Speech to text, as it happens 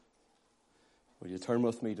Will you turn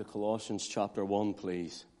with me to Colossians chapter 1,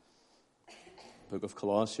 please? Book of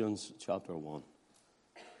Colossians chapter 1.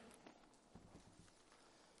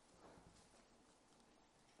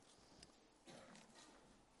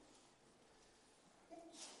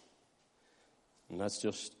 And let's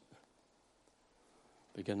just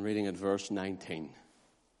begin reading at verse 19.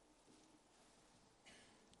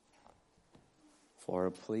 For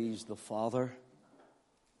it pleased the Father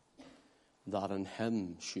that in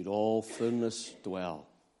him should all fullness dwell,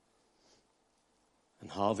 and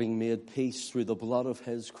having made peace through the blood of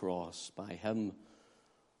his cross, by him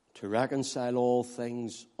to reconcile all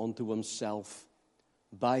things unto himself.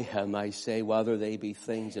 By him, I say, whether they be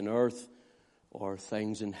things in earth or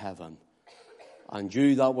things in heaven. And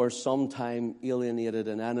you that were sometime alienated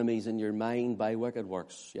and enemies in your mind by wicked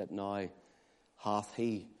works, yet now hath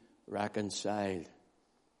he reconciled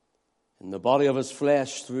in the body of his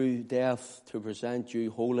flesh through death, to present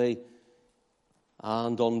you holy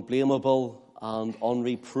and unblameable and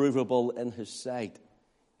unreprovable in his sight,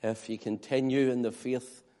 if ye continue in the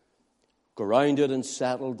faith, grounded and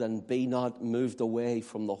settled, and be not moved away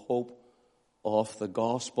from the hope of the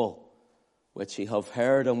gospel, which ye have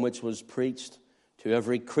heard, and which was preached to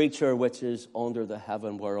every creature which is under the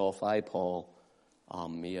heaven, whereof I, Paul,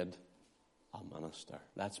 am made a minister.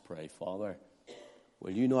 Let's pray. Father,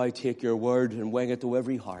 will you now take your word and wing it to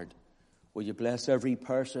every heart? Will you bless every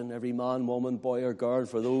person, every man, woman, boy or girl,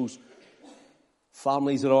 for those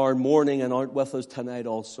families that are mourning and aren't with us tonight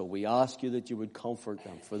also. We ask you that you would comfort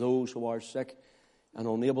them. For those who are sick and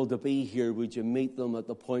unable to be here, would you meet them at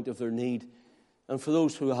the point of their need? And for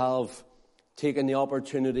those who have taken the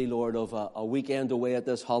opportunity, Lord, of a weekend away at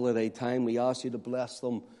this holiday time, we ask you to bless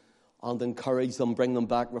them and encourage them, bring them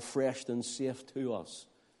back refreshed and safe to us.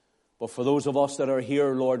 But for those of us that are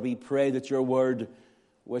here, Lord, we pray that your word,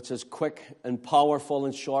 which is quick and powerful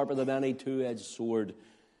and sharper than any two-edged sword,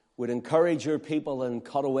 would encourage your people and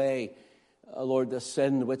cut away, Lord, the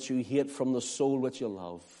sin which you hate from the soul which you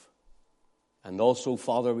love. And also,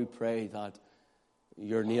 Father, we pray that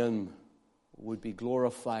your name would be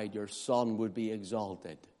glorified, your Son would be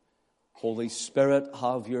exalted. Holy Spirit,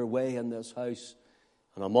 have your way in this house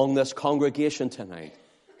and among this congregation tonight,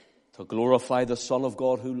 to glorify the Son of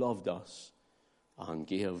God who loved us and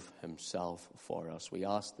gave himself for us. We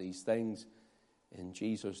ask these things in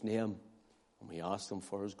Jesus' name, and we ask them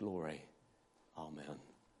for his glory. Amen.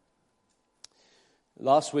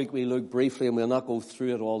 Last week we looked briefly, and we'll not go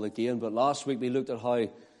through it all again, but last week we looked at how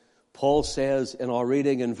Paul says in our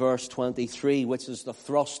reading in verse 23, which is the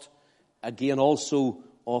thrust again also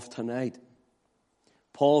of tonight.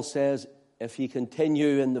 Paul says, if ye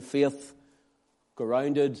continue in the faith,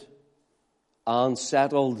 grounded and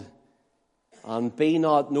settled, and be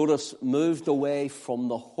not, notice, moved away from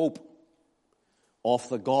the hope of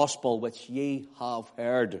the gospel which ye have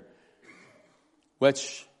heard,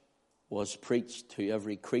 which was preached to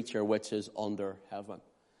every creature which is under heaven.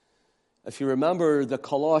 If you remember, the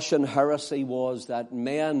Colossian heresy was that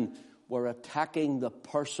men were attacking the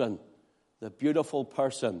person, the beautiful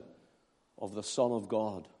person of the Son of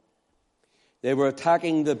God. They were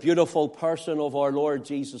attacking the beautiful person of our Lord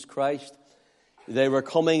Jesus Christ. They were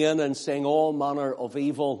coming in and saying all manner of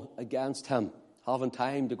evil against him. Haven't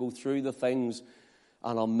time to go through the things,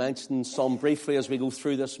 and I'll mention some briefly as we go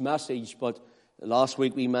through this message, but last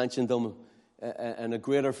week we mentioned them in a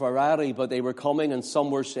greater variety, but they were coming, and some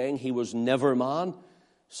were saying he was never man,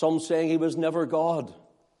 some saying he was never God.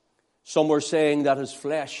 Some were saying that his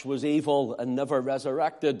flesh was evil and never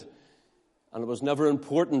resurrected, and it was never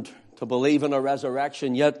important to believe in a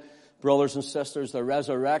resurrection. Yet, brothers and sisters, the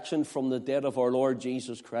resurrection from the dead of our Lord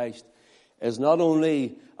Jesus Christ is not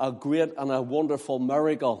only a great and a wonderful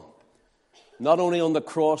miracle. Not only on the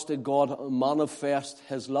cross did God manifest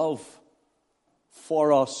his love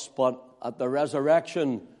for us, but at the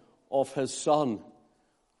resurrection of his Son,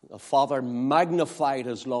 the Father magnified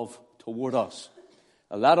his love toward us.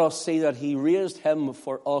 And let us see that he raised him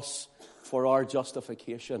for us, for our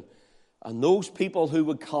justification. And those people who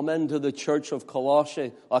would come into the church of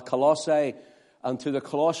Colossae and to the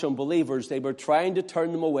Colossian believers, they were trying to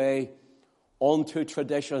turn them away onto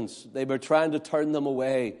traditions. They were trying to turn them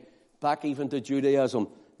away back even to Judaism.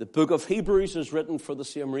 The book of Hebrews is written for the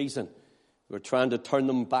same reason. They were trying to turn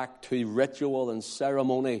them back to ritual and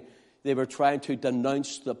ceremony. They were trying to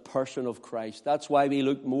denounce the person of Christ. That's why we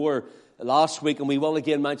looked more last week, and we will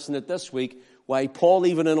again mention it this week, why Paul,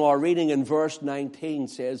 even in our reading in verse 19,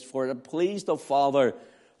 says, for it pleased the Father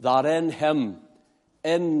that in him,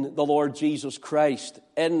 in the Lord Jesus Christ,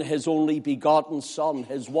 in his only begotten Son,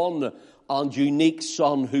 his one and unique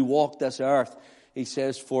Son who walked this earth, he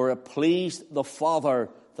says, for it pleased the Father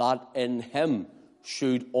that in him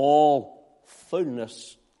should all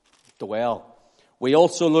fullness dwell. We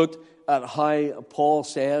also looked at how Paul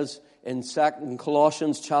says in 2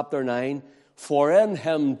 Colossians chapter 9, for in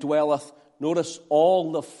him dwelleth, notice,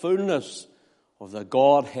 all the fullness of the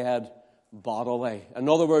Godhead bodily. In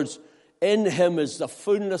other words, in him is the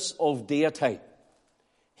fullness of deity.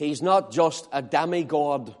 He's not just a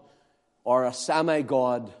demigod or a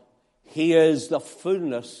semi-god. He is the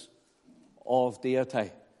fullness of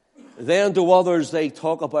deity. Then to others they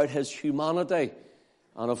talk about his humanity.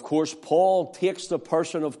 And of course Paul takes the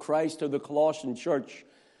person of Christ to the Colossian church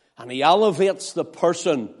and he elevates the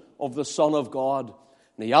person of the Son of God.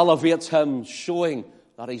 And he elevates him, showing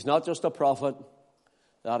that he's not just a prophet,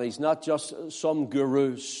 that he's not just some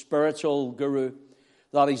guru, spiritual guru,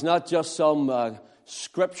 that he's not just some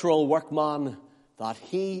scriptural workman, that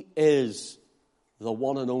he is the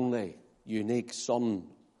one and only unique Son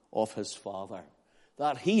of his Father.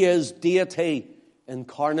 That he is deity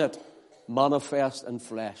incarnate, manifest in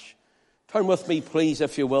flesh. Turn with me, please,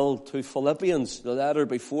 if you will, to Philippians, the letter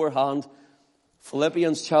beforehand.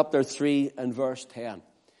 Philippians chapter 3 and verse 10.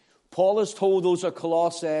 Paul has told those at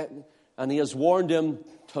Colossae, and he has warned them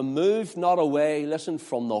to move not away, listen,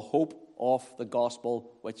 from the hope of the gospel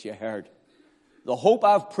which you heard. The hope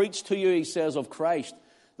I've preached to you, he says, of Christ.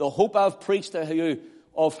 The hope I've preached to you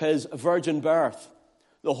of his virgin birth.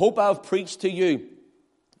 The hope I've preached to you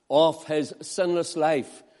of his sinless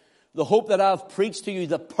life. The hope that I've preached to you,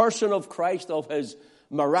 the person of Christ, of his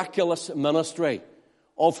miraculous ministry,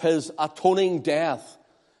 of his atoning death,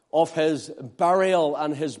 of his burial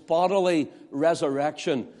and his bodily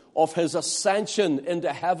resurrection, of his ascension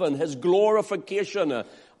into heaven, his glorification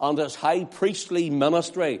and his high priestly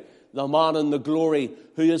ministry, the man in the glory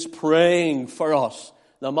who is praying for us,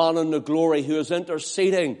 the man in the glory who is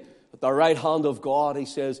interceding at the right hand of God. He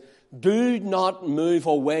says, do not move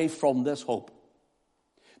away from this hope,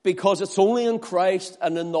 because it's only in Christ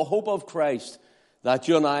and in the hope of Christ that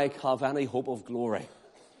you and I have any hope of glory.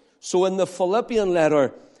 So in the Philippian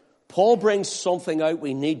letter, Paul brings something out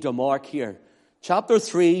we need to mark here. Chapter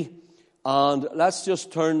 3, and let's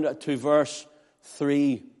just turn to verse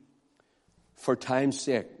 3 for time's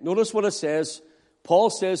sake. Notice what it says. Paul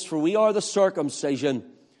says, for we are the circumcision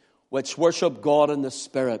which worship God in the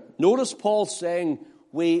Spirit. Notice Paul saying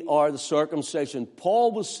we are the circumcision.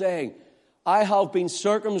 Paul was saying, I have been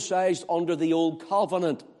circumcised under the old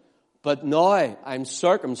covenant, but now I'm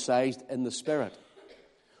circumcised in the Spirit.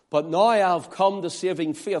 But now I have come to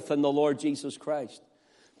saving faith in the Lord Jesus Christ.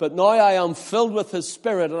 But now I am filled with his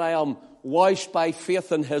Spirit and I am washed by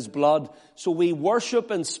faith in his blood. So we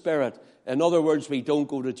worship in spirit. In other words, we don't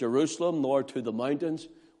go to Jerusalem nor to the mountains.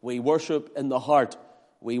 We worship in the heart.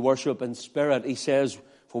 We worship in spirit. He says,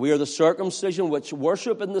 for we are the circumcision which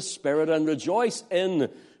worship in the Spirit and rejoice in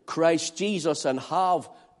Christ Jesus and have,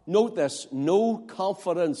 note this, no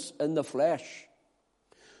confidence in the flesh.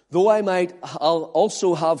 Though I might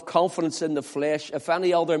also have confidence in the flesh, if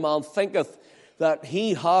any other man thinketh that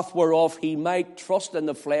he hath whereof he might trust in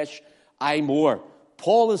the flesh, I more.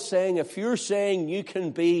 Paul is saying, if you're saying you can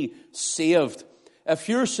be saved, if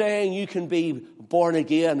you're saying you can be born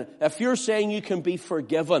again, if you're saying you can be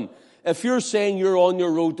forgiven, if you're saying you're on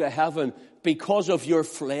your road to heaven because of your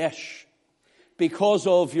flesh, because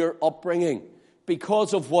of your upbringing,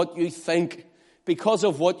 because of what you think, because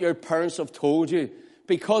of what your parents have told you,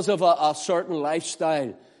 because of a certain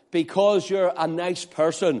lifestyle, because you're a nice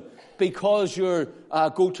person, because you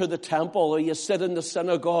go to the temple or you sit in the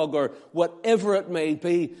synagogue or whatever it may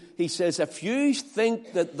be. He says, if you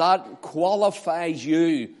think that that qualifies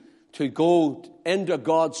you to go into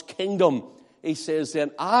God's kingdom, he says, then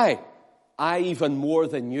I even more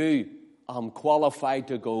than you am qualified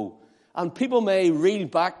to go. And people may reel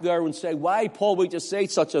back there and say, why, Paul, would you say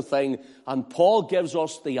such a thing? And Paul gives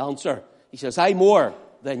us the answer. He says, I more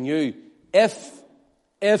than you.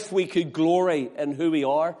 If we could glory in who we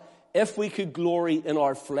are, if we could glory in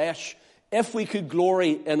our flesh, if we could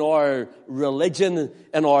glory in our religion,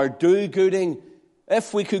 in our do-gooding,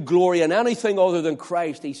 if we could glory in anything other than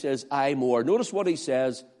Christ, he says, I more. Notice what he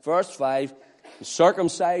says, verse 5,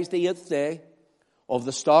 circumcised the 8th day, of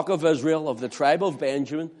the stock of Israel, of the tribe of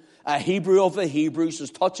Benjamin, a Hebrew of the Hebrews, as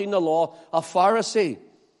touching the law, a Pharisee,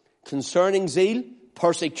 concerning zeal,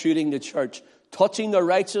 persecuting the church, touching the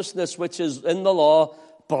righteousness which is in the law,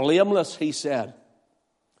 blameless, he said.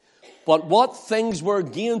 But what things were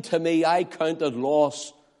gained to me, I counted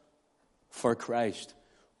loss for Christ.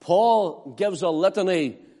 Paul gives a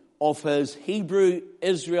litany of his Hebrew,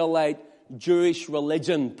 Israelite, Jewish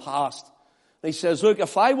religion past. He says, look,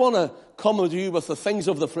 if I want to come to you with the things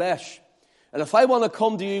of the flesh, and if I want to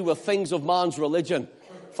come to you with things of man's religion,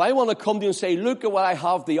 if I want to come to you and say, look at what I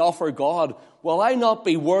have to offer God, will I not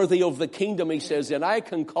be worthy of the kingdom, he says, and I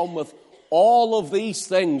can come with all of these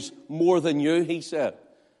things more than you, he said.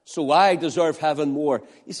 So I deserve heaven more.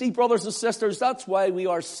 You see, brothers and sisters, that's why we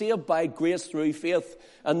are saved by grace through faith,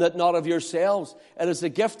 and that not of yourselves. It is the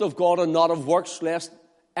gift of God and not of works, lest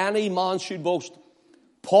any man should boast.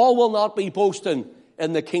 Paul will not be boasting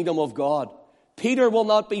in the kingdom of God. Peter will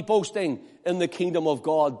not be boasting in the kingdom of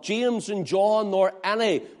God. James and John, nor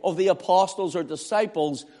any of the apostles or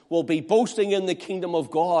disciples will be boasting in the kingdom of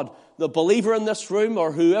God. The believer in this room,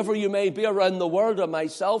 or whoever you may be around the world, or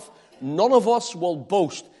myself, none of us will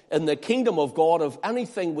boast in the kingdom of God of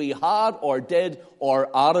anything we had or did or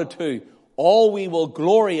added to. All we will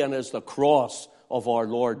glory in is the cross of our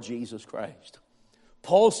Lord Jesus Christ.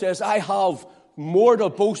 Paul says, I have more to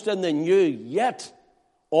boast in than you, yet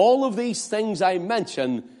all of these things I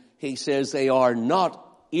mention, he says, they are not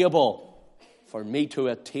able for me to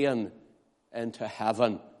attain into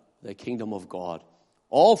heaven, the kingdom of God.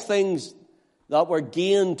 All things that were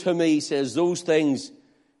gain to me, he says, those things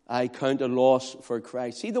I count a loss for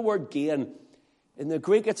Christ. See the word gain. In the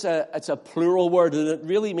Greek, it's a plural word, and it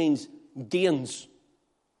really means gains.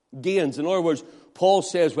 Gains. In other words, Paul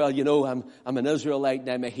says, well, you know, I'm an Israelite and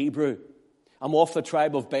I'm a Hebrew. I'm off the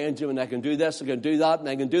tribe of Benjamin. I can do this, I can do that, and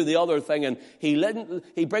I can do the other thing. And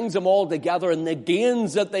he brings them all together, and the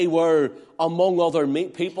gains that they were among other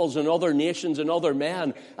peoples and other nations and other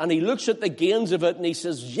men. And he looks at the gains of it and he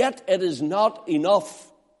says, yet it is not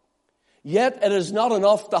enough. Yet it is not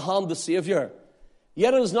enough to hand the Savior.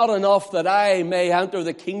 Yet it is not enough that I may enter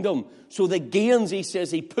the kingdom. So the gains, he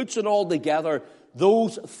says, he puts it all together.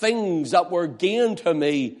 Those things that were gained to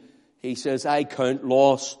me, he says, I count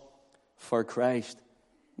loss for Christ.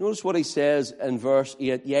 Notice what he says in verse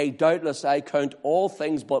 8. Yea, doubtless I count all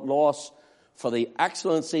things but loss for the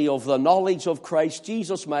excellency of the knowledge of Christ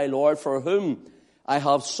Jesus my Lord, for whom I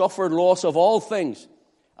have suffered loss of all things,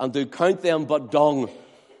 and do count them but dung,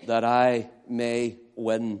 that I may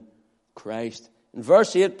win Christ. In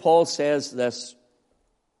verse 8, Paul says this,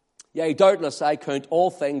 Yea, doubtless I count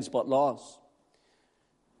all things but loss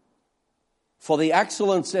for the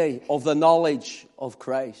excellency of the knowledge of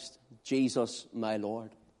Christ, Jesus my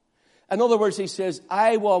Lord. In other words, he says,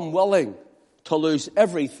 I am willing to lose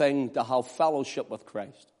everything to have fellowship with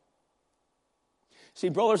Christ. See,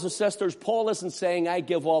 brothers and sisters, Paul isn't saying I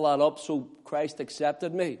give all that up so Christ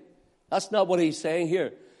accepted me. That's not what he's saying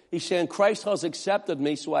here. He's saying Christ has accepted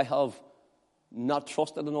me, so I have not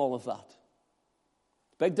trusted in all of that.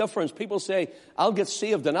 Big difference. People say, I'll get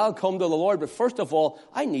saved and I'll come to the Lord, but first of all,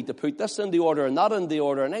 I need to put this in the order and that in the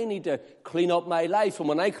order, and I need to clean up my life. And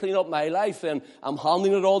when I clean up my life, then I'm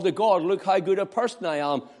handing it all to God. Look how good a person I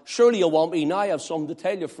am. Surely you want me now. I have something to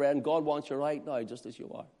tell you, friend. God wants you right now, just as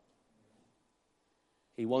you are.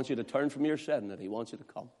 He wants you to turn from your sin, and he wants you to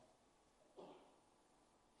come.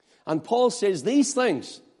 And Paul says these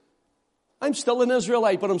things. I'm still an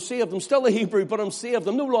Israelite, but I'm saved. I'm still a Hebrew, but I'm saved.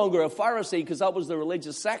 I'm no longer a Pharisee, because that was the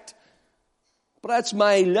religious sect. But that's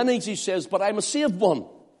my lineage, he says, but I'm a saved one.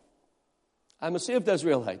 I'm a saved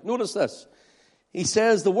Israelite. Notice this. He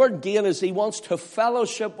says the word gain is he wants to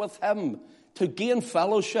fellowship with him, to gain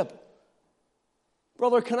fellowship.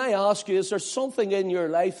 Brother, can I ask you, is there something in your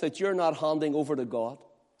life that you're not handing over to God?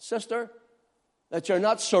 Sister, that you're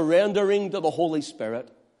not surrendering to the Holy Spirit?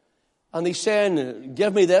 And he's saying,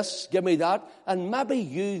 give me this, give me that. And maybe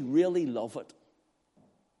you really love it.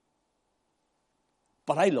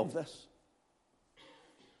 But I love this.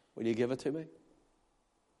 Will you give it to me?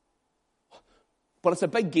 But it's a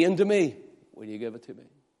big gain to me. Will you give it to me?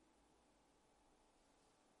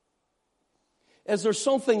 Is there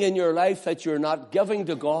something in your life that you're not giving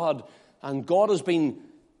to God, and God has been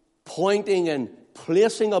pointing and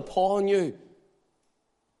placing upon you?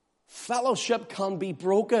 Fellowship can be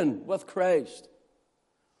broken with Christ.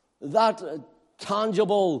 That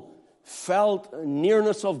tangible, felt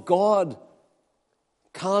nearness of God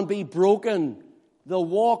can be broken. The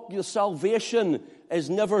walk, the salvation is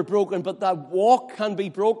never broken, but that walk can be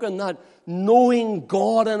broken, that knowing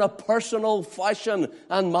God in a personal fashion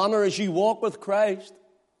and manner as you walk with Christ.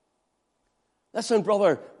 Listen,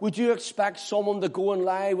 brother, would you expect someone to go and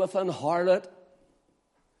lie with an harlot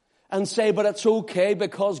and say, but it's okay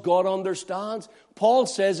because God understands? Paul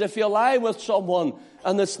says if you lie with someone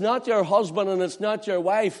and it's not your husband and it's not your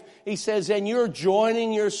wife, he says then you're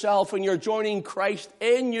joining yourself and you're joining Christ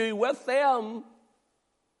in you with them.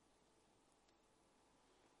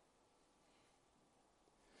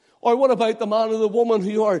 Or what about the man or the woman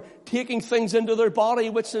who are taking things into their body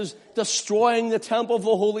which is destroying the temple of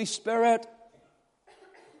the Holy Spirit?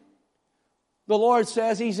 The Lord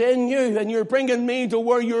says He's in you and you're bringing me to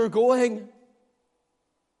where you're going.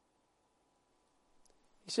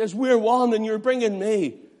 He says, we're one and you're bringing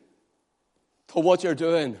me to what you're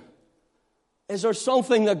doing. Is there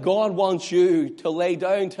something that God wants you to lay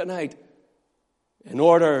down tonight in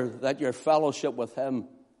order that your fellowship with Him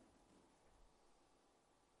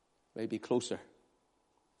may be closer?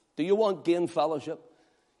 Do you want gain fellowship?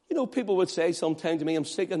 You know, people would say sometimes to me, I'm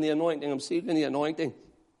seeking the anointing, I'm seeking the anointing.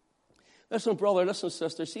 Listen, brother, listen,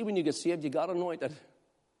 sister, see, when you get saved, you got anointed.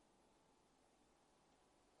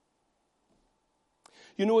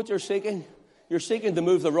 You know what you're seeking? You're seeking to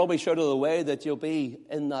move the rubbish out of the way that you'll be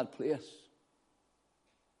in that place.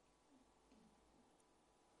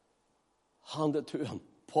 Hand it to Him.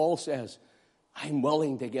 Paul says, I'm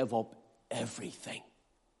willing to give up everything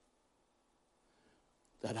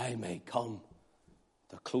that I may come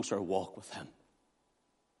to closer walk with Him.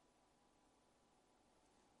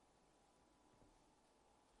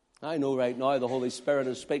 I know right now the Holy Spirit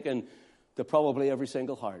is speaking to probably every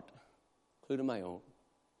single heart, including my own.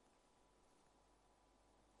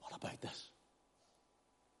 What about this?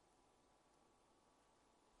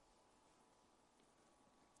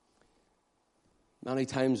 Many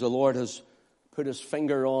times the Lord has put His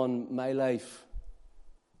finger on my life.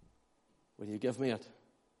 Will you give me it?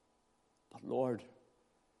 But Lord,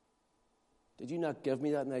 did you not give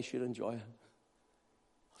me that and I should enjoy it?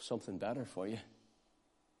 I've something better for you.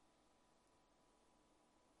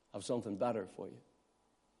 I've something better for you.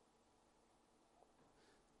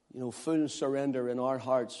 You know, full surrender in our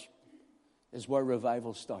hearts is where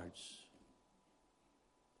revival starts.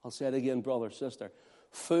 I'll say it again, brother, sister.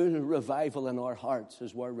 Full revival in our hearts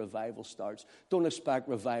is where revival starts. Don't expect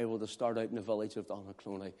revival to start out in the village of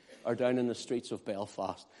Donaghcloney or down in the streets of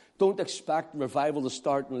Belfast. Don't expect revival to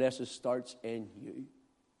start unless it starts in you.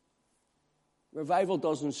 Revival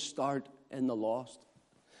doesn't start in the lost.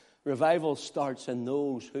 Revival starts in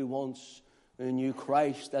those who once knew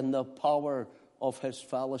Christ and the power of His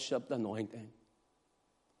fellowship anointing.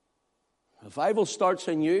 Revival starts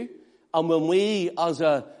in you. And when we as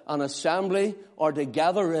an assembly are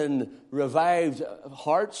together in revived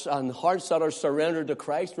hearts and hearts that are surrendered to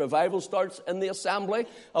Christ, revival starts in the assembly.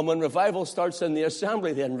 And when revival starts in the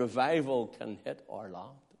assembly, then revival can hit our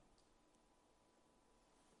land.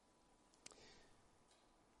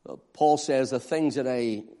 Well, Paul says the things that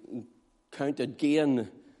I counted gain,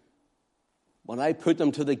 when I put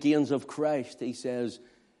them to the gains of Christ, he says,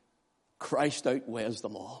 Christ outweighs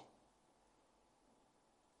them all.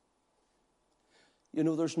 You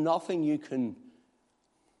know, there's nothing you can,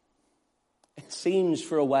 it seems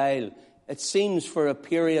for a while, it seems for a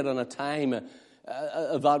period and a time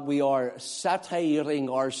that we are satiring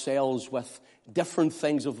ourselves with different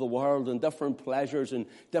things of the world and different pleasures and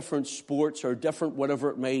different sports or different whatever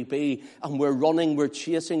it may be. And we're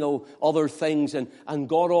chasing other things. And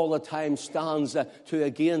God all the time stands to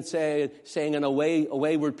again saying in a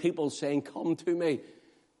wayward people saying, come to me.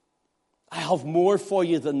 I have more for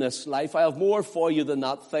you than this life. I have more for you than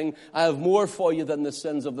that thing. I have more for you than the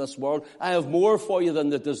sins of this world. I have more for you than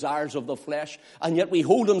the desires of the flesh. And yet we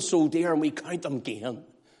hold them so dear and we count them gain.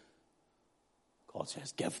 God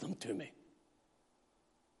says, give them to me.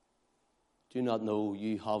 Do you not know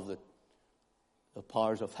you have the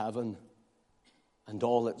powers of heaven and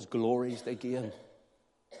all its glories they gain?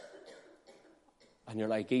 And you're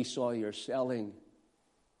like Esau, you're selling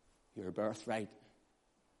your birthright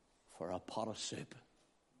for a pot of soup.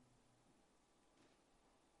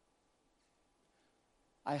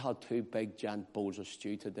 I had 2 big giant bowls of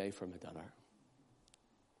stew today for my dinner.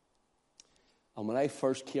 And when I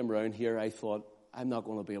first came around here, I thought, I'm not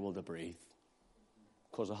going to be able to breathe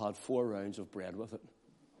because I had 4 rounds of bread with it.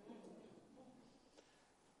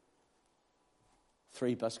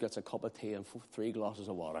 3 biscuits, a cup of tea, and 3 glasses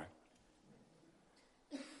of water.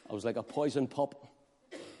 I was like a poison pup.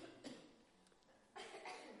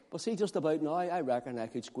 But see, just about now, I reckon I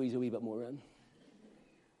could squeeze a wee bit more in.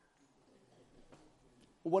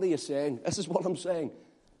 What are you saying? This is what I'm saying.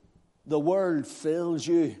 The world fills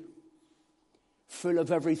you full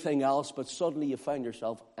of everything else, but suddenly you find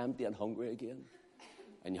yourself empty and hungry again.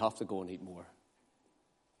 And you have to go and eat more.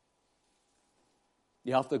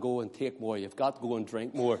 You have to go and take more. You've got to go and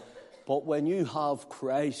drink more. But when you have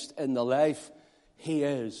Christ in the life, He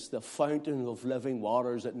is the fountain of living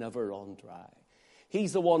waters that never run dry.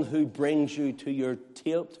 He's the one who brings you to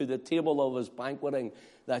the table of His banqueting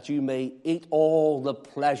that you may eat all the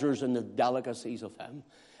pleasures and the delicacies of Him.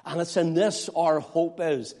 And it's in this our hope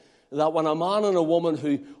is, that when a man and a woman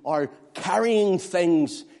who are carrying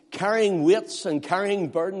things carrying weights and carrying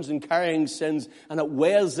burdens and carrying sins, and it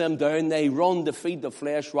weighs them down. They run to feed the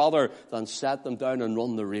flesh rather than set them down and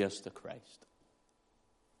run the race to Christ.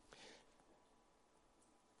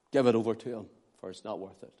 Give it over to him, for it's not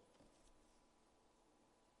worth it.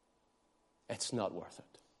 It's not worth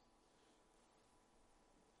it.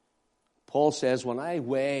 Paul says, when I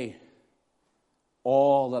weigh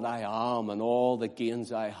all that I am and all the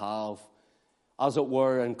gains I have, as it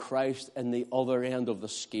were, in Christ in the other end of the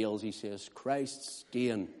scales, he says, Christ's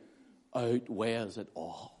gain outweighs it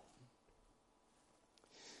all.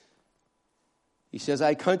 He says,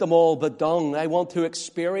 I count them all but dung. I want to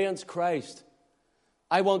experience Christ.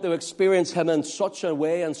 I want to experience him in such a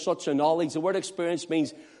way and such a knowledge. The word experience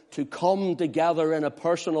means to come together in a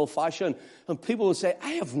personal fashion. And people will say, I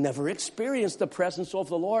have never experienced the presence of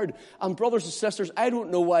the Lord. And brothers and sisters, I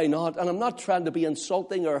don't know why not. And I'm not trying to be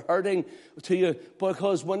insulting or hurting to you,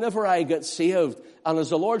 because whenever I get saved, and as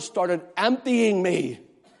the Lord started emptying me,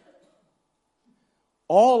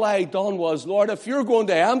 all I done was, Lord, if you're going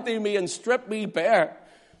to empty me and strip me bare,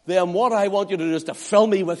 then what I want you to do is to fill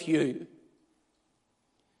me with you.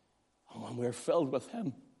 And when we're filled with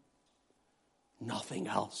him, nothing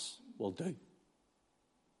else will do.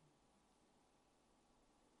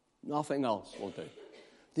 Nothing else will do.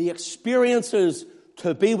 The experiences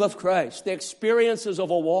to be with Christ, the experiences of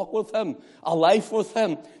a walk with him, a life with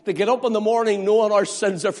him, to get up in the morning knowing our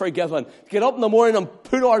sins are forgiven, to get up in the morning and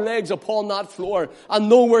put our legs upon that floor and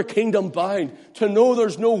know we're kingdom bound, to know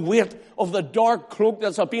there's no weight of the dark cloak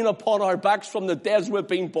that's been upon our backs from the days we've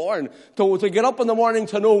been born, to get up in the morning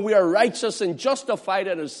to know we are righteous and justified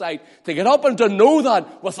in his sight, to get up and to know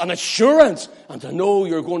that with an assurance, and to know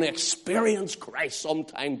you're going to experience Christ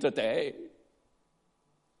sometime today.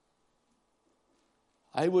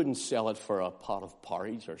 I wouldn't sell it for a pot of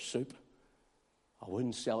porridge or soup. I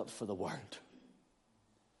wouldn't sell it for the world.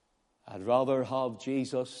 I'd rather have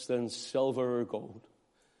Jesus than silver or gold.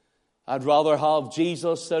 I'd rather have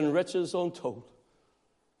Jesus than riches untold.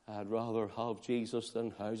 I'd rather have Jesus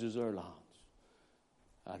than houses or lands.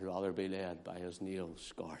 I'd rather be led by his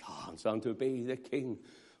nail-scarred hands than to be the king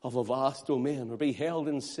of a vast domain or be held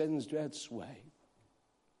in sin's dread sway.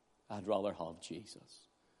 I'd rather have Jesus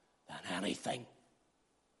than anything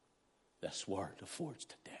this world affords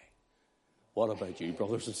today. What about you,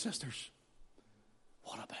 brothers and sisters?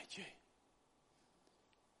 What about you?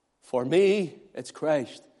 For me, it's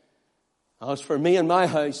Christ. As for me and my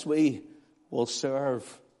house, we will serve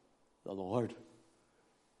the Lord.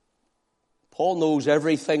 Paul knows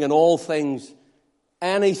everything and all things,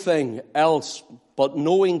 anything else, but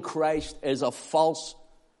knowing Christ is a false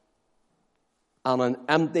and an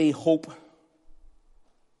empty hope.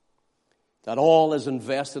 That all is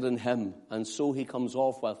invested in him, and so he comes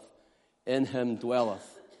off with, in him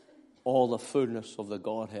dwelleth all the fullness of the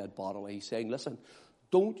Godhead bodily. He's saying, listen,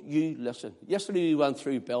 don't you listen. Yesterday we went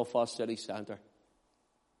through Belfast City Centre.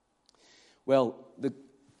 Well,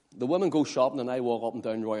 the women go shopping and I walk up and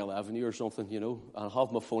down Royal Avenue or something, you know, and I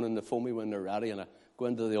have my phone and they phone me when they're ready, and I go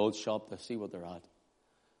into the old shop to see what they're at.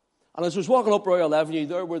 And as I was walking up Royal Avenue,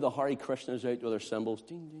 there were the Hare Krishnas out with their symbols,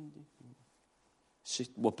 ding, ding, ding,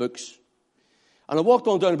 with books. And I walked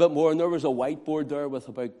on down a bit more, and there was a whiteboard there with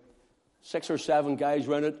about 6 or 7 guys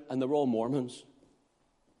around it, and they were all Mormons.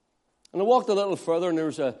 And I walked a little further, and there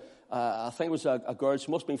was I think it was a girl,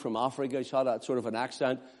 she must have been from Africa, she had a sort of an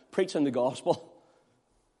accent, preaching the gospel.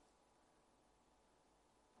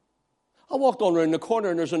 I walked on around the corner,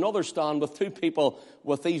 and there's another stand with 2 people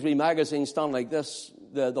with these wee magazines standing like this,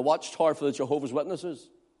 the Watchtower for the Jehovah's Witnesses.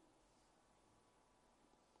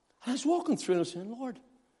 And I was walking through and I was saying, Lord,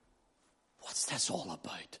 what's this all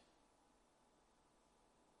about?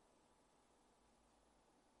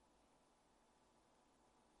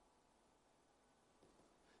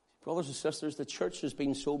 Brothers and sisters, the church has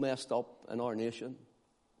been so messed up in our nation.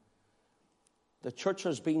 The church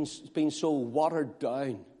has been so watered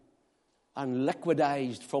down and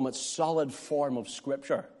liquidized from its solid form of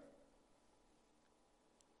Scripture.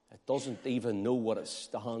 It doesn't even know what it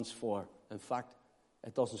stands for. In fact,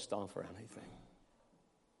 it doesn't stand for anything.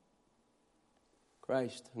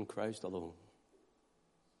 Christ and Christ alone.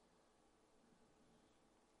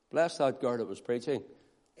 Bless that girl that was preaching.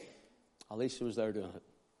 At least she was there doing it.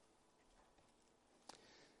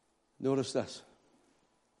 Notice this.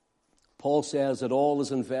 Paul says that all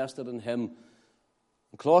is invested in him.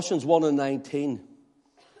 In Colossians 1:19,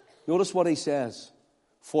 notice what he says.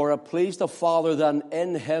 For it pleased the Father that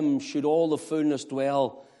in him should all the fullness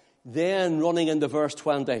dwell. Then running into verse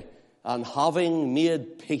 20, and having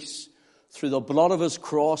made peace through the blood of his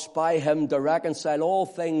cross, by him to reconcile all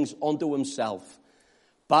things unto himself,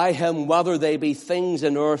 by him, whether they be things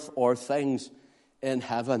in earth or things in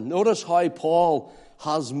heaven. Notice how Paul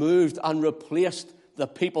has moved and replaced the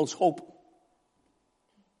people's hope.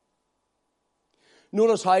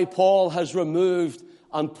 Notice how Paul has removed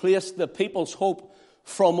and placed the people's hope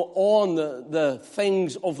from on the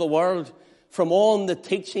things of the world, from on the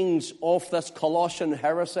teachings of this Colossian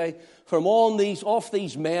heresy, from on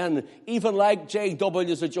these men, even like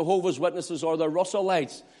JWs, the Jehovah's Witnesses or the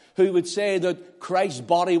Russellites, who would say that Christ's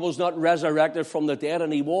body was not resurrected from the dead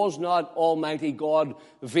and he was not Almighty God,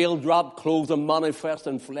 veiled, wrapped, clothed and manifest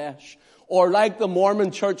in flesh. Or like the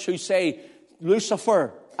Mormon church who say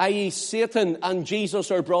Lucifer, i.e. Satan, and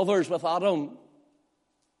Jesus are brothers with Adam.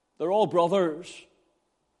 They're all brothers.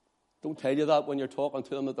 Don't tell you that when you're talking to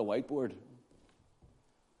them at the whiteboard.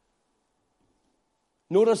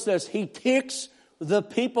 Notice this. He takes the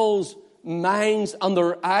people's minds and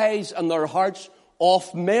their eyes and their hearts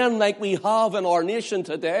off men like we have in our nation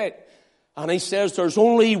today. And he says there's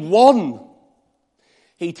only one.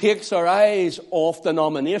 He takes our eyes off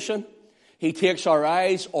denomination. He takes our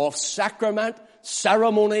eyes off sacrament,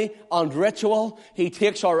 ceremony, and ritual. He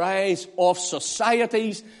takes our eyes off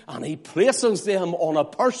societies and he places them on a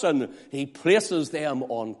person. He places them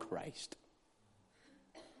on Christ.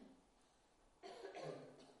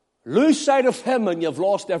 Lose sight of him and you've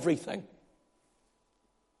lost everything.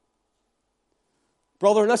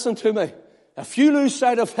 Brother, listen to me. If you lose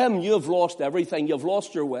sight of him, you've lost everything. You've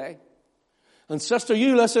lost your way. And sister,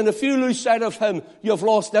 you listen, if you lose sight of him, you've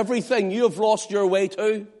lost everything. You've lost your way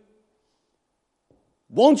too.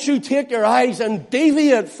 Once you take your eyes and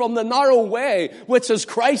deviate from the narrow way, which is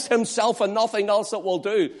Christ himself and nothing else that will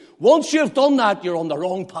do, once you've done that, you're on the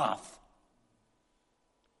wrong path.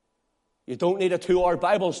 You don't need a 2-hour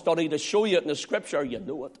Bible study to show you it in the scripture. You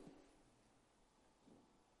know it.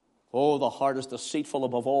 Oh, the heart is deceitful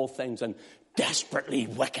above all things and desperately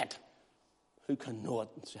wicked. Who can know it,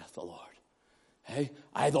 saith the Lord? Hey,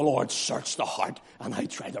 I, the Lord, search the heart and I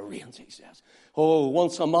try the reins, he says. Oh,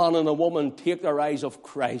 once a man and a woman take their eyes off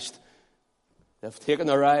Christ, they've taken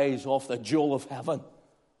their eyes off the jewel of heaven.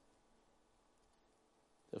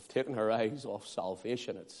 They've taken their eyes off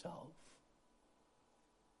salvation itself.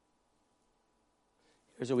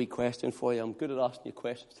 Here's a wee question for you. I'm good at asking you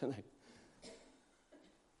questions tonight.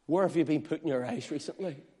 Where have you been putting your eyes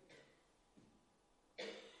recently?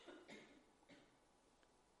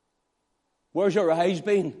 Where's your eyes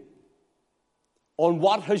been? On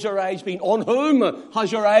what has your eyes been? On whom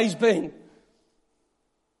has your eyes been?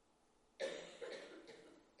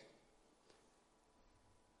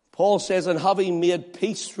 Paul says, and having made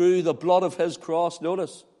peace through the blood of his cross,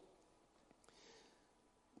 notice,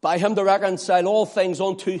 by him to reconcile all things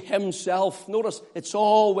unto himself. Notice, it's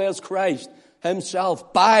always Christ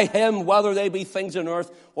himself. By him, whether they be things in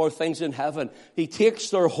earth or things in heaven. He takes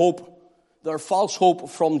their hope, their false hope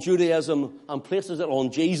from Judaism and places it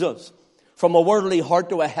on Jesus. From a worldly heart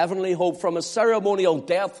to a heavenly hope. From a ceremonial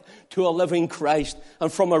death to a living Christ.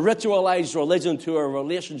 And from a ritualized religion to a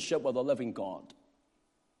relationship with a living God.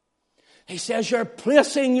 He says you're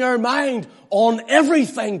placing your mind on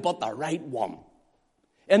everything but the right one.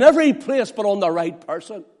 In every place but on the right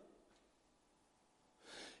person.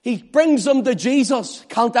 He brings them to Jesus.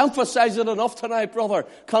 Can't emphasize it enough tonight, brother.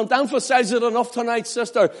 Can't emphasize it enough tonight,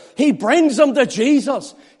 sister. He brings them to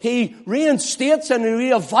Jesus. He reinstates and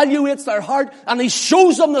reevaluates their heart and he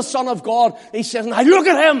shows them the Son of God. He says, now look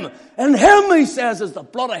at him. In him, he says, is the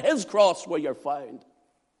blood of his cross where you're found.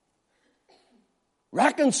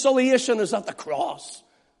 Reconciliation is at the cross.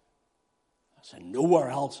 It's in nowhere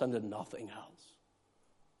else and in nothing else.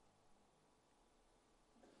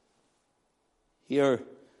 Here,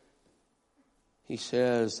 he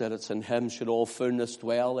says that it's in him should all fullness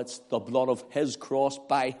dwell. It's the blood of his cross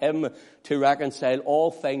by him to reconcile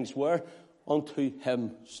all things where? Unto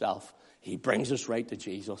himself. He brings us right to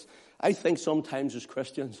Jesus. I think sometimes as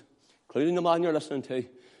Christians, including the man you're listening to,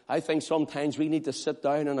 I think sometimes we need to sit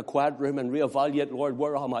down in a quiet room and reevaluate, Lord,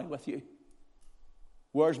 where am I with you?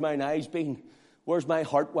 Where's mine eyes been? Where's my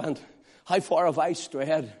heart went? How far have I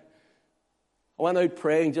strayed? I went out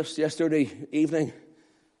praying just yesterday evening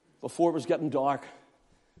before it was getting dark.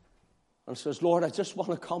 And says, Lord, I just want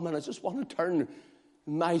to come and I just want to turn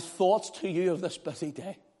my thoughts to you of this busy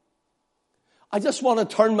day. I just want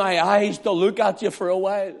to turn my eyes to look at you for a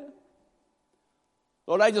while.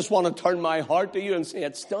 Lord, I just want to turn my heart to you and say,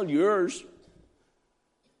 it's still yours.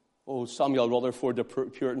 Oh, Samuel Rutherford, the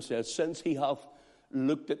Puritan, says, since he hath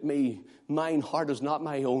looked at me, mine heart is not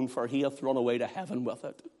my own, for he hath run away to heaven with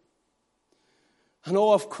it. And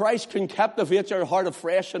oh, if Christ can captivate our heart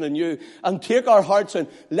afresh and anew and take our hearts and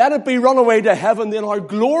let it be run away to heaven, then our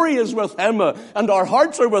glory is with Him and our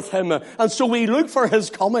hearts are with Him. And so we look for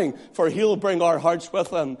His coming, for He'll bring our hearts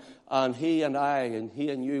with Him. And He and I and He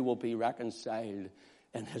and you will be reconciled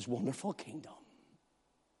in His wonderful kingdom.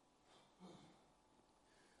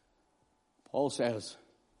 Paul says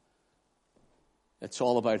it's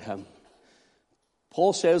all about Him.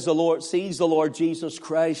 Paul says the Lord sees the Lord Jesus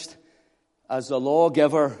Christ as the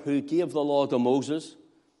lawgiver who gave the law to Moses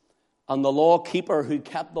and the law keeper who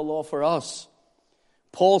kept the law for us.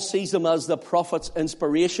 Paul sees Him as the prophet's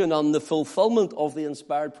inspiration and the fulfillment of the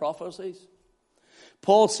inspired prophecies.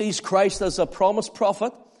 Paul sees Christ as the promised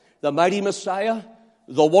prophet, the mighty Messiah,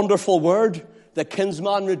 the wonderful Word, the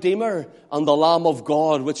kinsman redeemer, and the Lamb of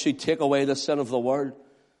God, which should take away the sin of the world.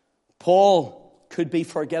 Paul could be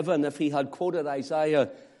forgiven if he had quoted Isaiah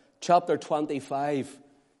chapter 25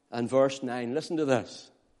 and verse 9. Listen to this.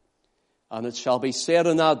 And it shall be said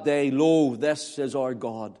in that day, Lo, this is our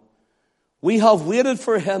God. We have waited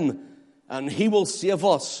for Him, and He will save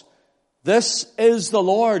us. This is the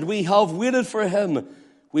Lord. We have waited for Him.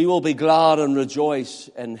 We will be glad and rejoice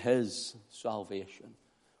in His salvation.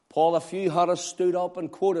 Paul, if you had stood up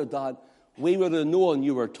and quoted that, we would have known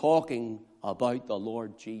you were talking about the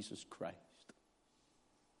Lord Jesus Christ.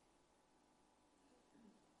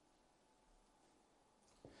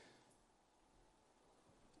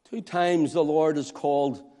 Two times the Lord is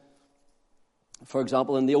called, for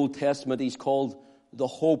example, in the Old Testament, He's called the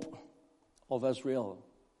hope of Israel.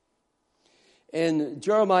 In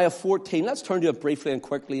Jeremiah 14, let's turn to it briefly and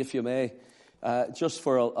quickly, if you may, just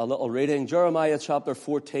for a little reading. Jeremiah chapter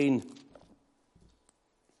 14.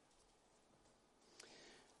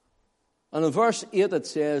 And in verse 8 it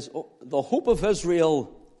says, the hope of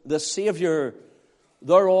Israel, the Savior,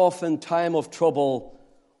 thereof in time of trouble.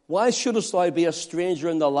 Why shouldest thou be a stranger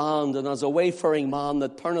in the land, and as a wayfaring man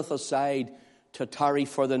that turneth aside to tarry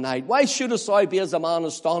for the night? Why shouldest thou be as a man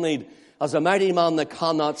astonished, as a mighty man that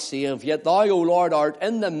cannot save? Yet thou, O Lord, art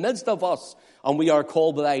in the midst of us, and we are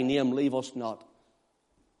called by thy name, leave us not.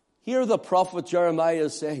 Here the prophet Jeremiah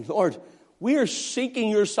is saying, Lord, we are seeking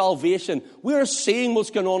your salvation. We are seeing what's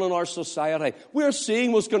going on in our society. We are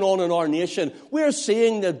seeing what's going on in our nation. We are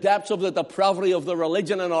seeing the depths of the depravity of the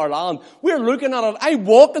religion in our land. We are looking at it. I'm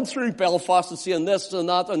walking through Belfast and seeing this and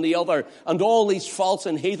that and the other and all these false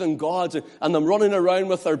and heathen gods and them running around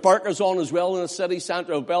with their burqas on as well in the city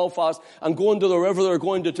centre of Belfast and going to the river they're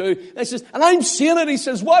going to do. And he says, and I'm seeing it. He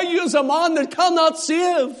says, why you as a man that cannot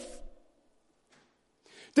save?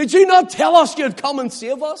 Did you not tell us you'd come and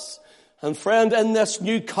save us? And friend, in this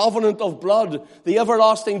new covenant of blood, the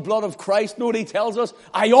everlasting blood of Christ, know what He tells us?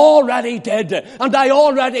 I already did, and I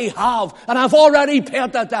already have, and I've already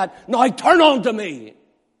paid that debt. Now turn on to me.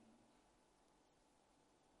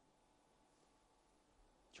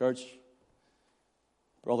 Church,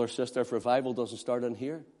 brother, sister, if revival doesn't start in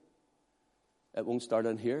here, it won't start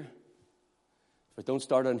in here. If it don't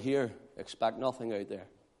start in here, expect nothing out there.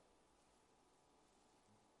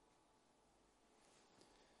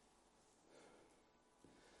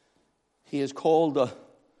 He is called the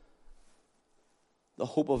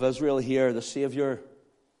hope of Israel here, the Savior.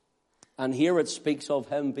 And here it speaks of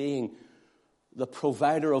Him being the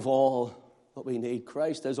provider of all that we need.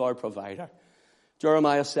 Christ is our provider.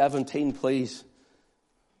 Jeremiah 17, please.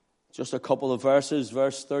 Just a couple of verses.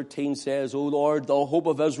 Verse 13 says, O Lord, the hope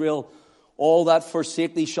of Israel, all that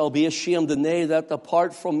forsake thee shall be ashamed, and they that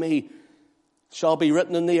depart from me shall be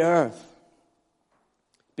written in the earth.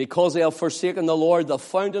 Because they have forsaken the Lord, the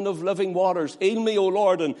fountain of living waters. Heal me, O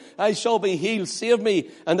Lord, and I shall be healed. Save me,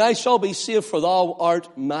 and I shall be saved, for thou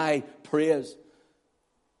art my praise.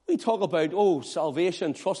 We talk about,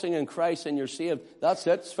 salvation, trusting in Christ, and you're saved. That's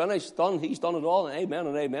it. It's finished, done. He's done it all, and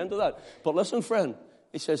amen to that. But listen, friend,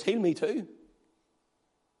 He says, heal me too.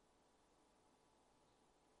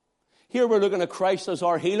 Here we're looking at Christ as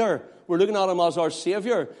our healer. We're looking at Him as our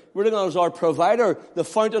Savior. We're looking at Him as our provider, the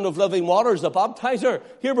fountain of living waters, the baptizer.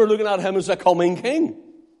 Here we're looking at Him as a coming King.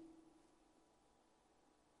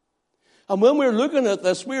 And when we're looking at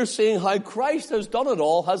this, we're seeing how Christ has done it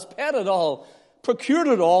all, has paid it all, procured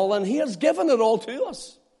it all, and He has given it all to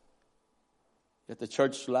us. Yet the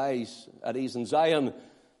church lies at ease in Zion,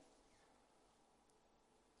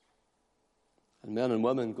 and men and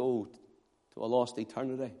women go to a lost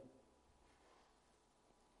eternity.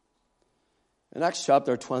 In Acts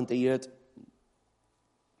chapter 28,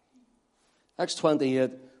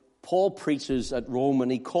 Paul preaches at Rome, and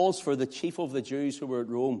he calls for the chief of the Jews who were at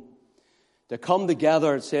Rome to come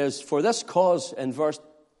together. It says, for this cause, in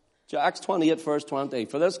Acts 28, verse 20,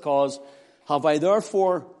 for this cause have I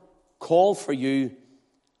therefore call for you,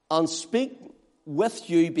 and speak with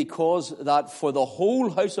you, because that for the whole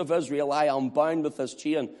house of Israel I am bound with this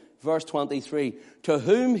chain. Verse 23, to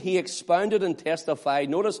whom he expounded and testified,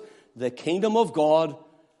 notice, the kingdom of God,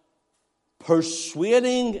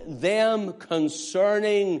 persuading them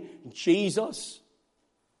concerning Jesus,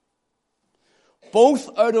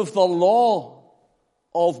 both out of the law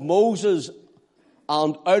of Moses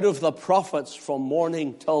and out of the prophets from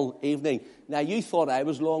morning till evening. Now, you thought I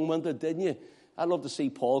was long-winded, didn't you? I'd love to see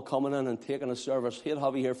Paul coming in and taking a service. He'd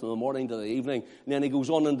have you here from the morning to the evening, and then he goes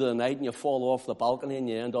on into the night and you fall off the balcony and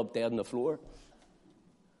you end up dead on the floor.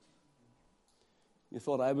 You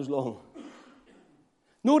thought I was long.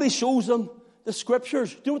 Nobody shows them the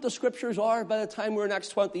Scriptures. Do you know what the Scriptures are by the time we're in Acts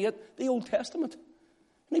 28? The Old Testament.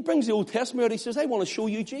 And he brings the Old Testament out. He says, I want to show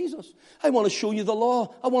you Jesus. I want to show you the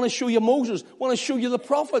law. I want to show you Moses. I want to show you the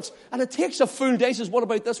prophets. And it takes a full day. He says, what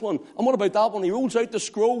about this one? And what about that one? He rolls out the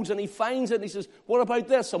scrolls and he finds it. And he says, what about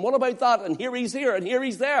this? And what about that? And here he's here and here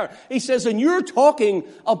he's there. He says, and you're talking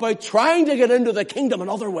about trying to get into the kingdom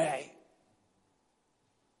another way.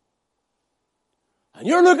 And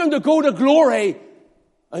you're looking to go to glory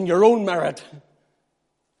on your own merit.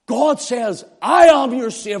 God says, I am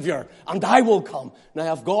your Savior, and I will come.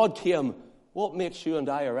 Now, if God came, what makes you and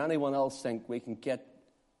I or anyone else think we can get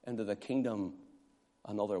into the kingdom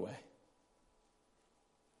another way?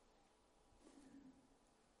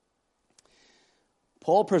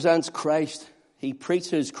 Paul presents Christ. He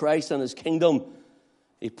preaches Christ and his kingdom.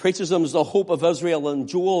 He preaches him as the hope of Israel, and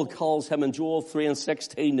Joel calls him in Joel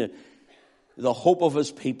 3:16 the hope of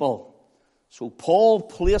his people. So Paul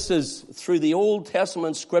places through the Old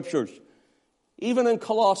Testament Scriptures, even in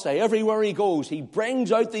Colossae, everywhere he goes, he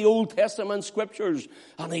brings out the Old Testament Scriptures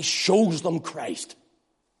and he shows them Christ.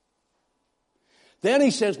 Then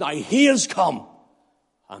he says, now he has come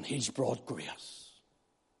and he's brought grace.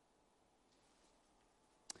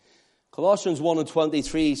 Colossians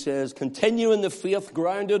 1:23 says, continue in the faith,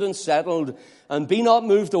 grounded and settled, and be not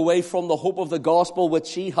moved away from the hope of the gospel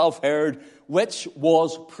which ye have heard, which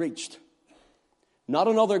was preached. Not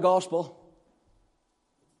another gospel.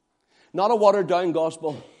 Not a watered-down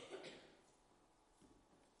gospel.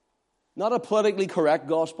 Not a politically correct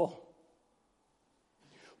gospel.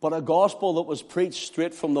 But a gospel that was preached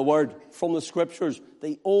straight from the Word, from the Scriptures.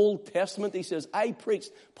 The Old Testament, he says, I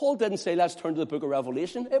preached. Paul didn't say, let's turn to the book of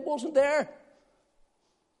Revelation. It wasn't there.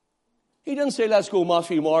 He didn't say, let's go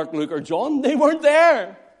Matthew, Mark, Luke, or John. They weren't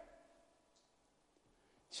there.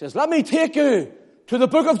 He says, let me take you to the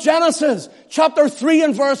book of Genesis, chapter 3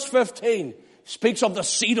 and verse 15. Speaks of the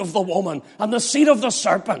seed of the woman and the seed of the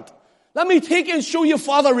serpent. Let me take you and show you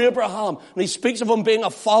Father Abraham. And he speaks of him being a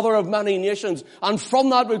father of many nations. And from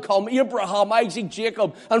that would come Abraham, Isaac,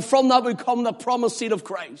 Jacob. And from that would come the promised seed of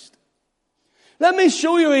Christ. Let me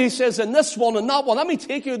show you, he says, in this one and that one. Let me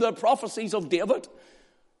take you to the prophecies of David.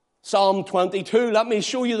 Psalm 22, let me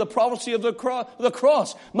show you the prophecy of the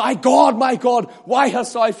cross. My God, why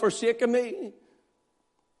hast thou forsaken me?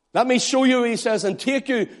 Let me show you, he says, and take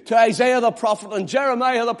you to Isaiah the prophet and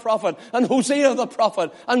Jeremiah the prophet and Hosea the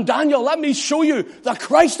prophet and Daniel. Let me show you the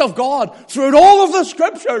Christ of God throughout all of the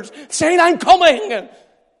Scriptures, saying, I'm coming and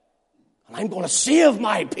I'm going to save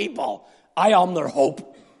my people. I am their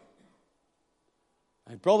hope.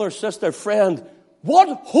 My brother, sister, friend, what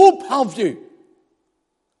hope have you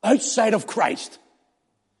outside of Christ?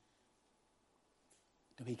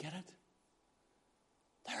 Do we get it?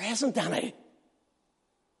 There isn't any.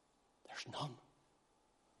 There's none.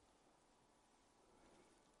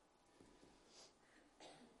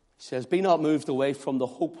 He says, be not moved away from the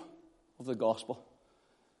hope of the gospel.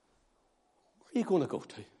 Where are you going to go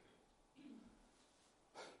to?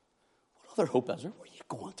 What other hope is there? Where are you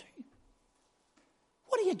going to?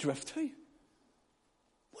 What do you drift to?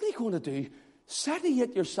 What are you going to do?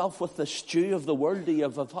 Satiate yourself with the stew of the world, do you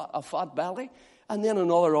have a fat belly? And then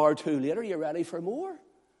another hour or two later, you're ready for more?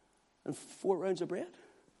 And 4 rounds of bread?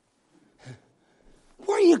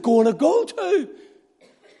 Where are you going to go to?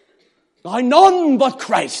 Now, none but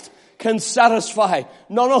Christ can satisfy.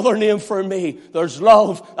 None other name for me. There's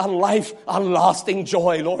love and life and lasting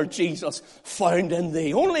joy, Lord Jesus, found in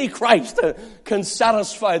thee. Only Christ can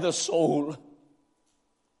satisfy the soul.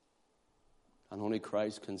 And only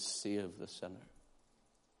Christ can save the sinner.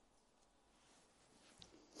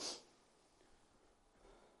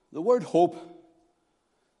 The word hope,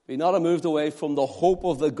 be not moved away from the hope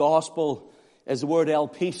of the gospel, is the word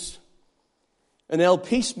elpis. And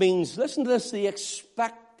elpis means, listen to this, the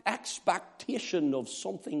expectation of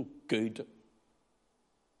something good.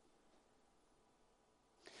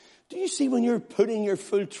 Do you see when you're putting your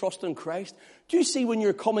full trust in Christ? Do you see when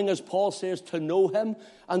you're coming, as Paul says, to know him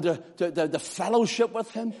and the fellowship with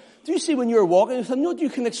him? Do you see when you're walking with him? You know what you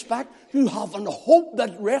can expect? You have a hope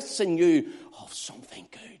that rests in you of something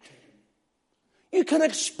good. You can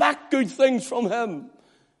expect good things from him.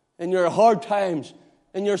 In your hard times,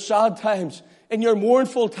 in your sad times, in your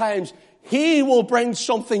mournful times, he will bring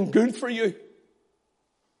something good for you.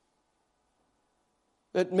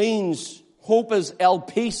 It means hope is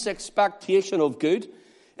peace expectation of good.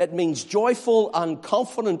 It means joyful and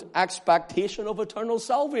confident expectation of eternal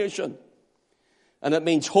salvation. And it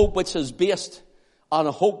means hope which is based on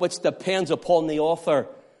a hope which depends upon the author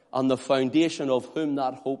and the foundation of whom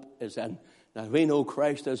that hope is in. Now we know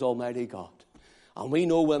Christ is Almighty God. And we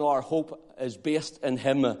know when our hope is based in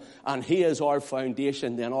him and he is our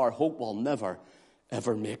foundation, then our hope will never,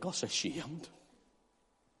 ever make us ashamed.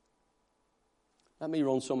 Let me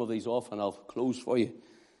run some of these off and I'll close for you.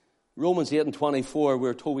 Romans 8:24,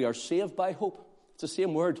 we're told we are saved by hope. It's the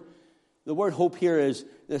same word. The word hope here is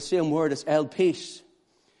the same word as elpis.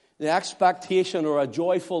 The expectation or a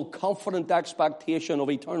joyful, confident expectation of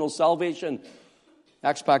eternal salvation.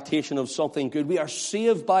 Expectation of something good. We are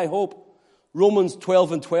saved by hope. Romans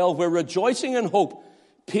 12:12, we're rejoicing in hope,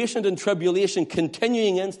 patient in tribulation,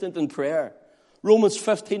 continuing instant in prayer. Romans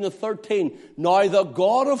 15:13, now the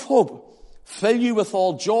God of hope fill you with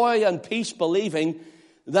all joy and peace believing,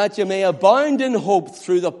 that you may abound in hope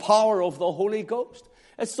through the power of the Holy Ghost.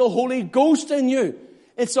 It's the Holy Ghost in you.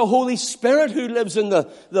 It's the Holy Spirit who lives in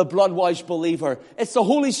the blood-washed believer. It's the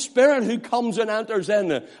Holy Spirit who comes and enters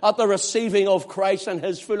in at the receiving of Christ and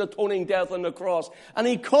his full atoning death on the cross. And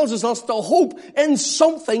he causes us to hope in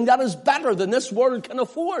something that is better than this world can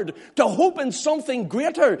afford. To hope in something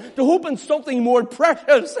greater. To hope in something more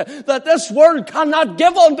precious that this world cannot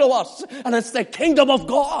give unto us. And it's the kingdom of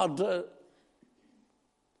God.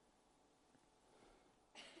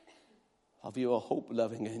 Have you a hope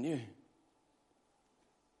living in you?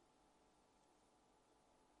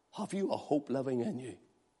 Have you a hope living in you?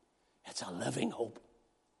 It's a living hope.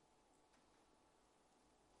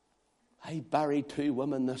 I buried 2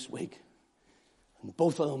 women this week, and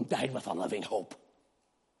both of them died with a living hope.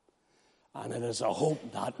 And it is a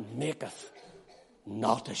hope that maketh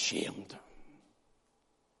not ashamed.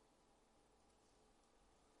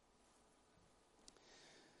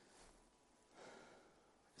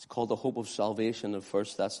 It's called the hope of salvation in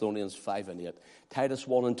 1 Thessalonians 5:8. Titus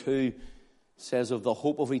 1:2 says of the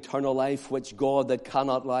hope of eternal life, which God that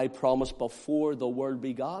cannot lie promised before the world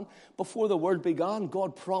began. Before the world began,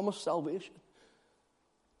 God promised salvation.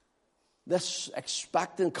 This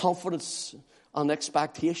expectant confidence and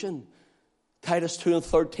expectation. Titus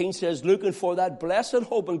 2:13 says, looking for that blessed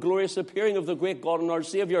hope and glorious appearing of the great God and our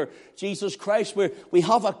Savior, Jesus Christ, where we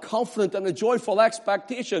have a confident and a joyful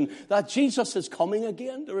expectation that Jesus is coming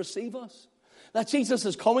again to receive us. That Jesus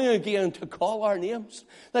is coming again to call our names.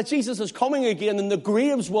 That Jesus is coming again and the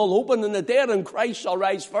graves will open and the dead in Christ shall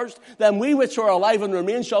rise first. Then we which are alive and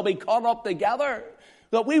remain shall be caught up together.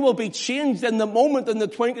 That we will be changed in the moment, in the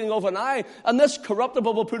twinkling of an eye. And this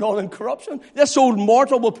corruptible will put on incorruption. This old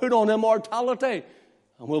mortal will put on immortality.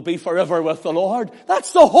 And we'll be forever with the Lord.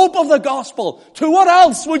 That's the hope of the gospel. To what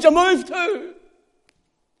else would you move to?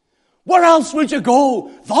 Where else would you go?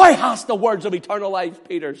 Thou hast the words of eternal life,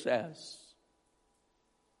 Peter says.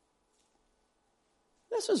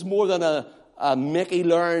 This is more than a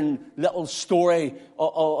Mickey-learned little story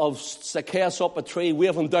of Zacchaeus up a tree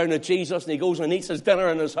waving down at Jesus, and he goes and eats his dinner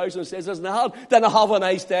in his house and says, didn't I have a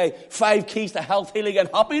nice day? 5 keys to health, healing, and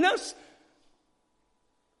happiness.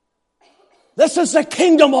 This is the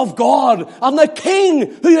kingdom of God, and the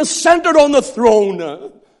King who is centered on the throne.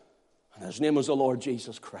 And his name is the Lord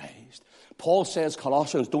Jesus Christ. Paul says,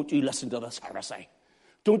 Colossians, don't you listen to this heresy.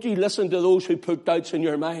 Don't you listen to those who put doubts in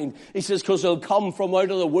your mind. He says, because they'll come from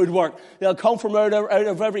out of the woodwork. They'll come from out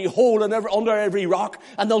of every hole and under every rock.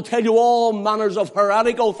 And they'll tell you all manners of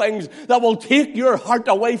heretical things that will take your heart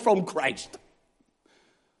away from Christ.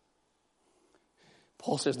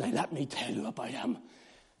 Paul says, now let me tell you about him.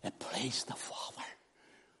 It pleased the Father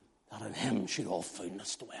that in him should all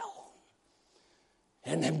fullness dwell.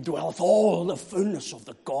 In him dwelleth all the fullness of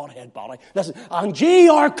the Godhead body. Listen, and ye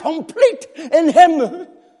are complete in him,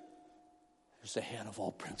 who's the head of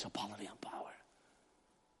all principality and power.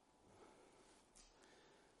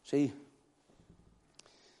 See,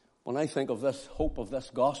 when I think of this hope of this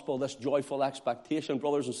gospel, this joyful expectation,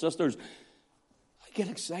 brothers and sisters, I get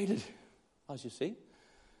excited, as you see.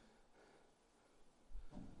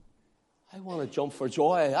 I want to jump for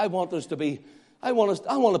joy. I want us to be I want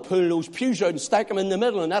to pull those pews out and stack them in the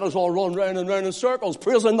middle, and let us all run round and round in circles,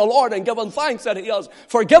 praising the Lord and giving thanks that He has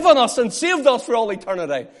forgiven us and saved us for all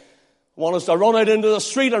eternity. I want us to run out into the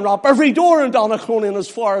street and rap every door in Donaghcloney as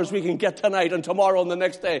far as we can get tonight and tomorrow and the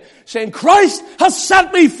next day, saying, Christ has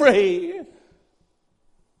set me free.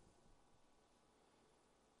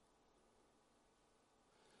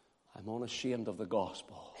 I'm unashamed of the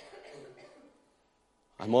gospel.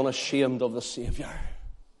 I'm unashamed of the Savior.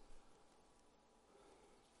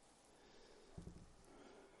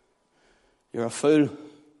 You're a fool.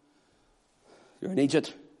 You're an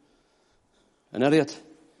idiot. An idiot.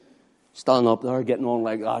 Standing up there, getting on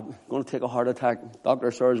like that. Going to take a heart attack.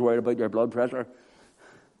 Doctor, sir, is worried about your blood pressure.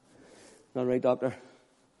 Not right, doctor?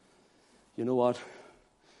 You know what?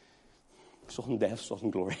 Sudden death,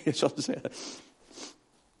 sudden glory. I shouldn't say that.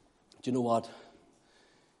 Do you know what?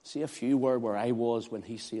 See, if you were where I was when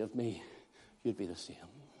He saved me, you'd be the same.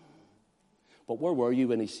 But where were you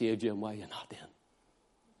when He saved you, and why are you not then?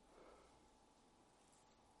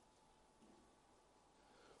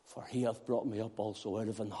 For He hath brought me up also out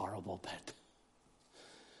of an horrible pit,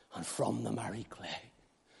 and from the miry clay,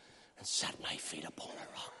 and set my feet upon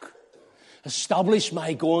a rock. Establish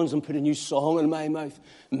my goings and put a new song in my mouth.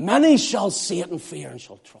 Many shall see it and fear and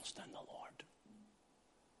shall trust in the Lord.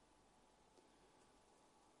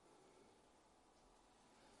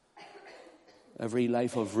 Every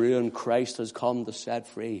life of ruin, Christ has come to set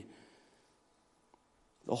free.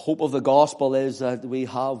 The hope of the gospel is that we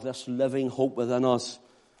have this living hope within us.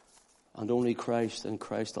 And only Christ and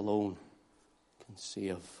Christ alone can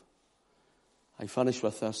save. I finish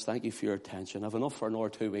with this. Thank you for your attention. I have enough for another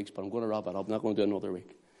 2 weeks, but I'm going to wrap it up. I'm not going to do another week.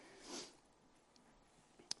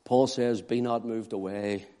 Paul says, be not moved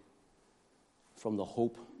away from the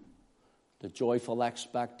hope, the joyful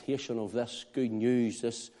expectation of this good news,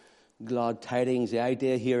 this glad tidings. The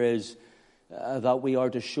idea here is that we are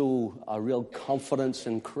to show a real confidence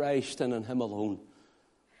in Christ and in Him alone.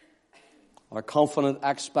 Our confident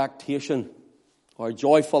expectation, our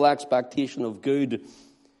joyful expectation of good,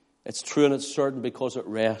 it's true and it's certain because it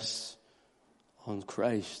rests on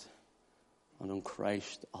Christ and on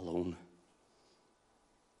Christ alone.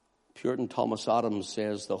 Puritan Thomas Adams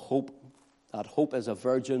says that hope is a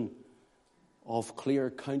virgin of clear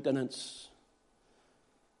countenance.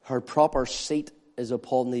 Her proper seat is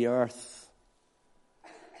upon the earth.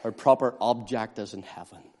 Her proper object is in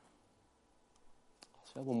heaven.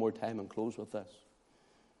 I'll say it one more time and close with this.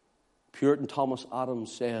 Puritan Thomas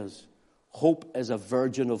Adams says, hope is a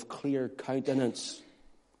virgin of clear countenance.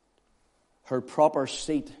 Her proper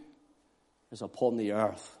seat is upon the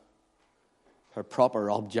earth. Her proper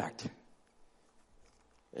object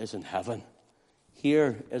is in heaven.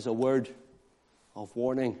 Here is a word of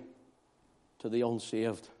warning to the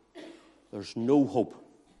unsaved. There's no hope.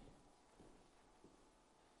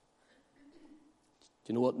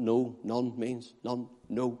 Do you know what none means? None,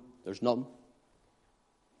 no, there's none.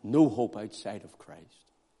 No hope outside of Christ.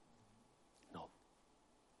 No.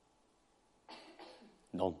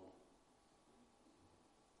 None.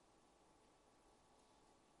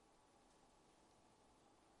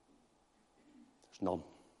 There's none.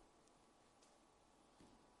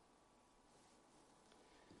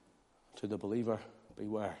 To the believer,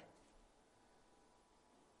 beware.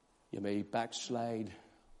 You may backslide.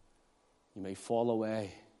 You may fall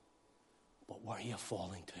away. But where are you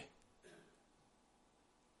falling to?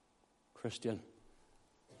 Christian,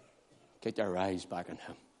 get your eyes back on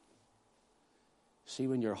Him. See,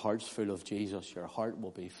 when your heart's full of Jesus, your heart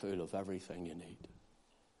will be full of everything you need.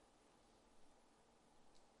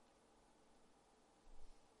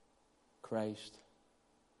 Christ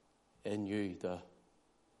in you, the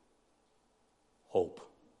hope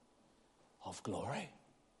of glory.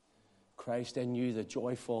 Christ in you, the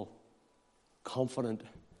joyful, confident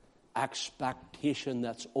expectation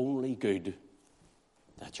that's only good,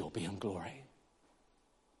 that you'll be in glory.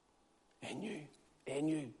 In you. In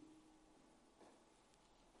you.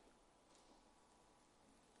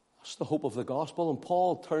 That's the hope of the gospel. And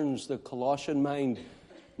Paul turns the Colossian mind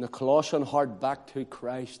and the Colossian heart back to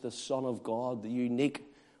Christ, the Son of God, the unique,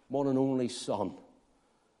 one and only Son,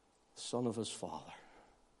 the Son of His Father.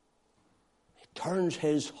 He turns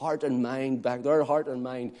his heart and mind back, their heart and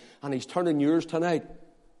mind, and He's turning yours tonight.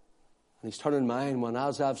 And He's turning mine when,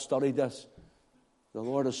 as I've studied this, the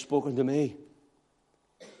Lord has spoken to me.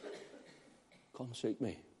 Come seek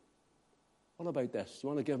me. What about this? Do you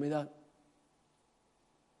want to give me that?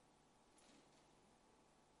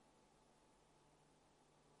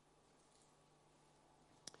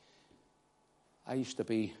 I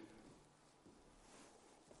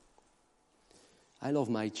love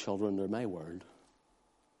my children. They're my world.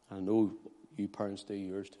 I know You parents do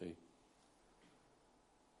yours too.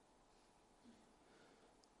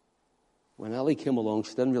 When Ellie came along,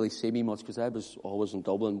 she didn't really see me much because I was always in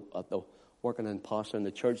Dublin working in pastor in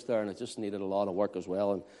the church there, and it just needed a lot of work as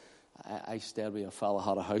well. And I stayed with a fella,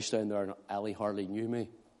 had a house down there, and Ellie hardly knew me.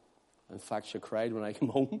 In fact, she cried when I came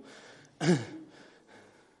home.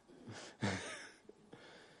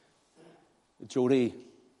 Jody,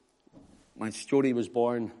 when Jody was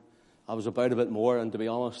born, I was about a bit more, and to be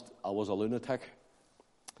honest, I was a lunatic.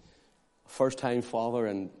 First-time father,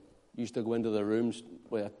 and used to go into the rooms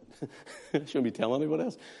with, shouldn't be telling anybody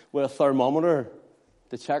else, with a thermometer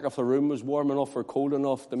to check if the room was warm enough or cold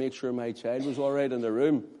enough to make sure my child was all right in the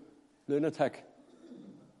room. Lunatic.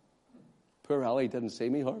 Poor Ellie didn't see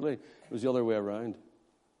me hardly. It was the other way around.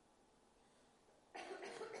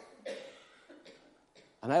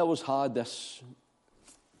 And I always had this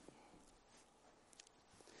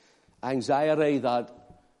anxiety that,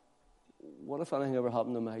 what if anything ever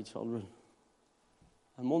happened to my children?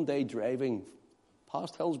 And one day driving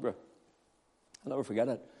past Hillsborough, I'll never forget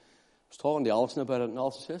it. I was talking to Alison about it, and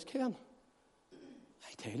Alison says, Ken,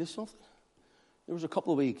 I tell you something. There was a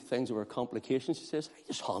couple of wee things that were complications. She says, I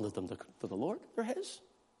just handed them to the Lord. They're his.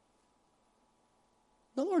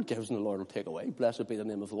 The Lord gives and the Lord will take away. Blessed be the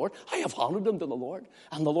name of the Lord. I have handed them to the Lord,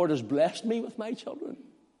 and the Lord has blessed me with my children,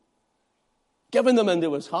 giving them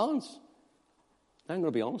into his hands. I'm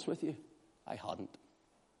going to be honest with you. I hadn't.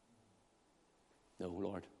 No,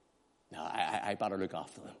 Lord. No, I better look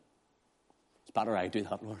after them. It's better I do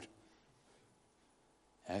that, Lord.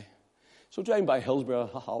 Hey? So driving by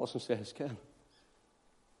Hillsborough, Alison says, Ken,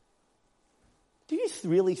 do you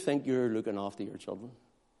really think you're looking after your children?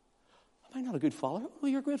 Am I not a good father? Oh,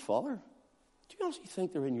 you're a great father. Do you honestly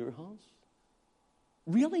think they're in your hands?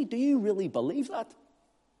 Really? Do you really believe that?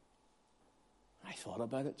 I thought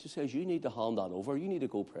about it. She says, you need to hand that over. You need to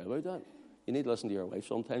go pray about that. You need to listen to your wife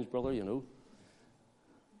sometimes, brother, you know.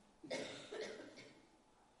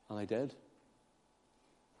 And I did.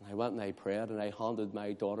 And I went and I prayed, and I handed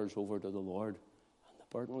my daughters over to the Lord. And the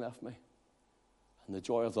burden left me. And the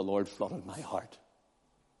joy of the Lord flooded my heart.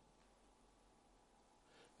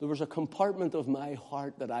 There was a compartment of my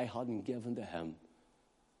heart that I hadn't given to him.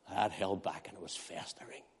 I had held back, and it was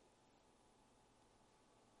festering.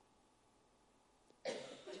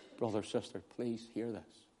 Brother, sister, please hear this.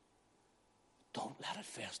 Don't let it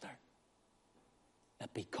fester.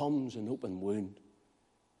 It becomes an open wound.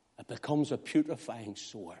 It becomes a putrefying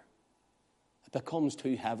sore. It becomes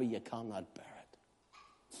too heavy, you cannot bear it.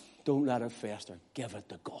 Don't let it fester. Give it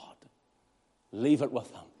to God. Leave it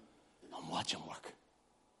with him and watch him work.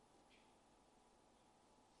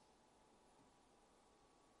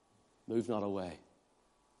 Move not away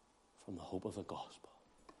from the hope of the gospel.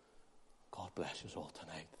 God bless you all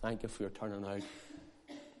tonight. Thank you for your turning out.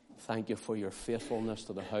 Thank you for your faithfulness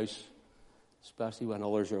to the house, especially when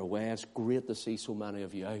others are away. It's great to see so many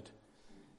of you out.